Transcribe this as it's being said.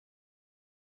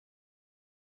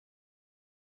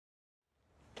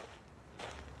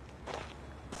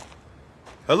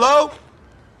Hello?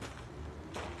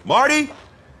 Marty?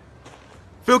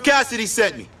 Phil Cassidy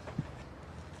sent me.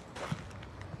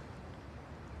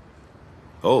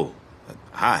 Oh,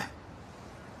 hi.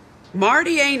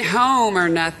 Marty ain't home or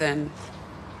nothing.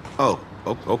 Oh,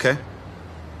 okay.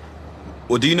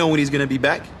 Well, do you know when he's gonna be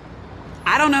back?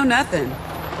 I don't know nothing.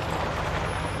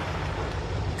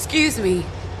 Excuse me.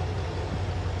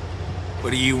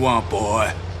 What do you want,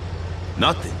 boy?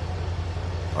 Nothing.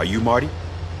 Are you Marty?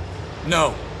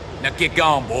 No. Now get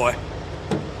gone, boy.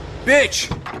 Bitch!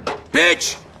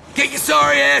 Bitch! Get your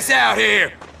sorry ass out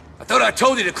here! I thought I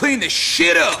told you to clean this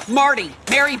shit up! Marty,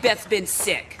 Mary Beth's been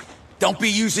sick. Don't be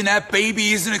using that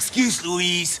baby as an excuse,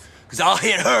 Louise, because I'll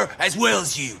hit her as well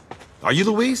as you. Are you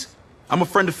Louise? I'm a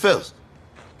friend of Phil's.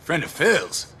 Friend of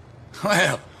Phil's?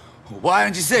 Well, why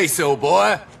didn't you say so,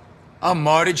 boy? I'm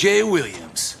Marty J.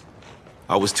 Williams.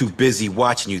 I was too busy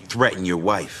watching you threaten your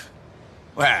wife.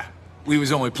 Well, we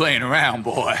was only playing around,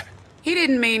 boy. He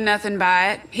didn't mean nothing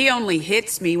by it. He only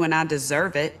hits me when I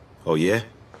deserve it. Oh, yeah?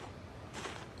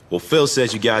 Well, Phil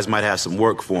says you guys might have some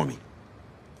work for me.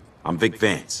 I'm Vic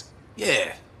Vance.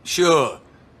 Yeah, sure.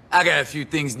 I got a few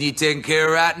things need taken care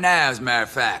of right now, as a matter of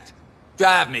fact.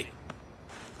 Drive me.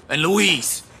 And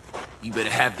Louise, you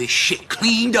better have this shit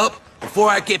cleaned up before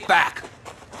I get back.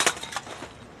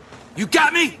 You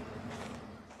got me?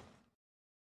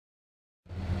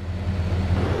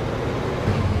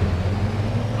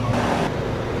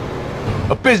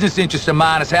 A business interest of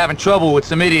mine is having trouble with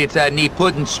some idiots I need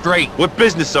putting straight. What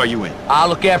business are you in? I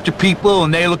look after people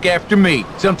and they look after me.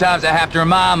 Sometimes I have to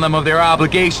remind them of their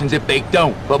obligations if they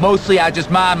don't. But mostly I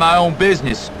just mind my own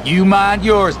business. You mind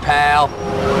yours, pal.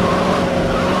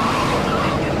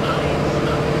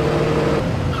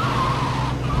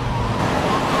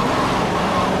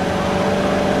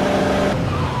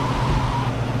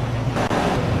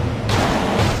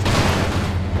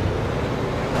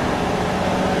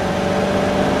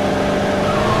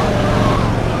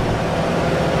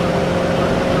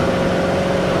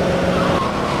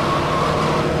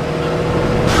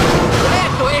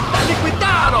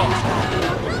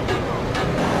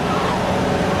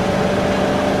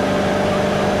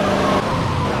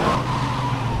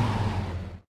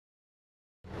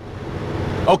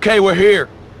 Okay, we're here.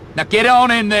 Now get on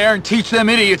in there and teach them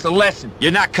idiots a lesson.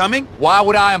 You're not coming? Why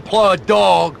would I employ a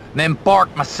dog and then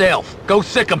bark myself? Go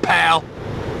sick 'em, pal.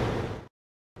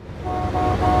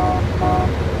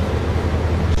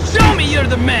 Show me you're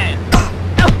the man!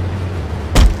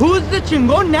 Who's the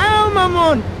chingon now,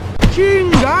 mamón?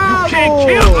 ¡Chingado! You can't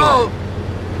kill me!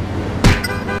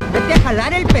 ¡Vete a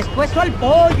jalar el pescuezo al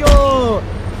pollo!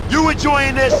 You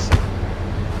enjoying this?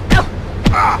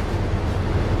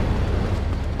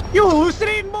 You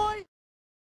street boy!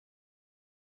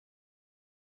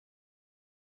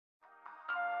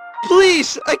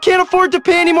 Please, I can't afford to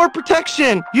pay any more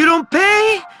protection. You don't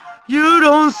pay? You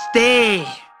don't stay.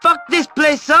 Fuck this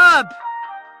place up!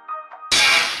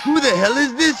 Who the hell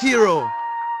is this hero?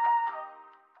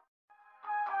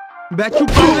 Va a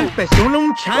chupar el pezón a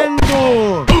un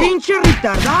chango. ¡Pinche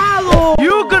retardado!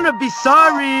 You're gonna be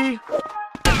sorry.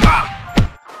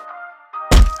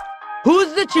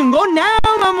 Who's the chingón now,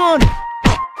 mamón?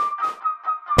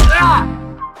 Ah!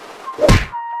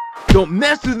 Don't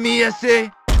mess with me, ese.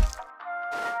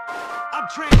 I'm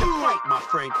trained to fight, my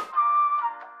friend.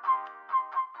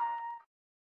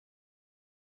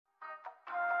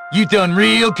 You done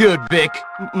real good, Vic.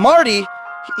 Marty,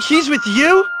 he's with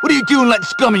you? What are you doing letting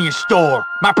scum in your store?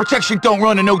 My protection don't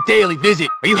run a no daily visit.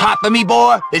 Are you hot for me,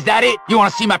 boy? Is that it? You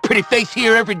want to see my pretty face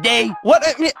here every day? What?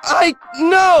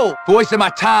 No! For wasting my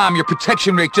time, your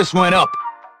protection rate just went up.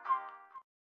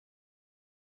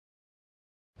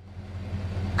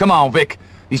 Come on, Vic.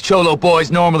 These Cholo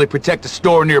boys normally protect a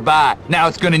store nearby. Now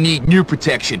it's gonna need new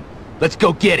protection. Let's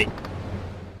go get it.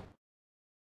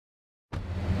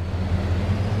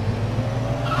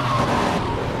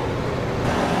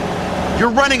 You're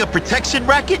running a protection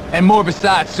racket? And more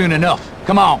besides soon enough.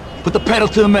 Come on, put the pedal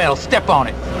to the metal, step on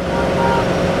it.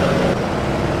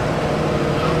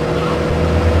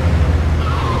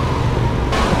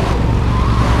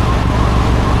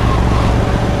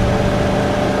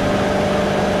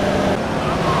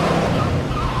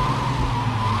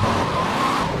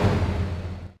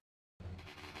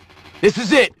 This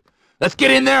is it. Let's get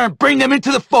in there and bring them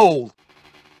into the fold.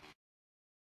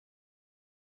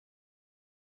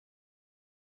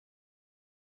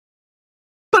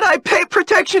 But I pay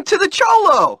protection to the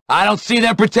Cholo! I don't see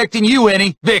them protecting you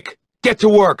any. Vic, get to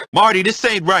work. Marty, this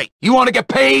ain't right. You want to get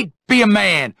paid? Be a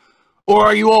man. Or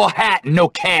are you all hat and no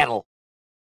cattle?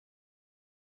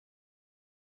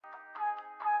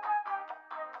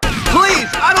 Please,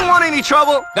 I don't want any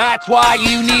trouble. That's why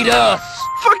you need us.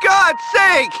 For God's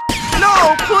sake!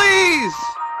 No, please!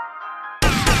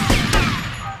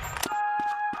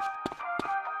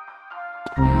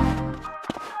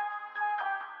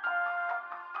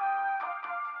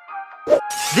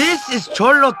 This is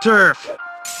Cholo turf.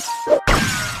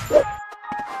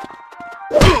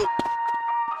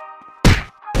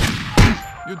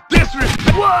 You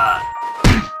disrespect. What?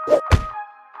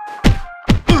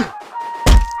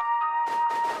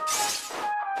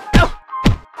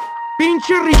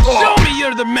 Show me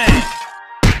you're the man!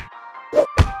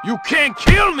 You can't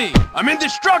kill me! I'm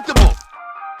indestructible!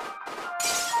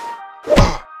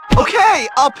 Okay,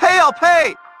 I'll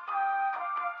pay!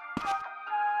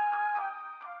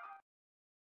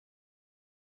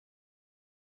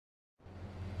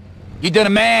 You done a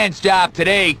man's job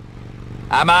today.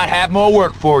 I might have more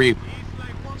work for you.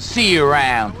 See you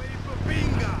around.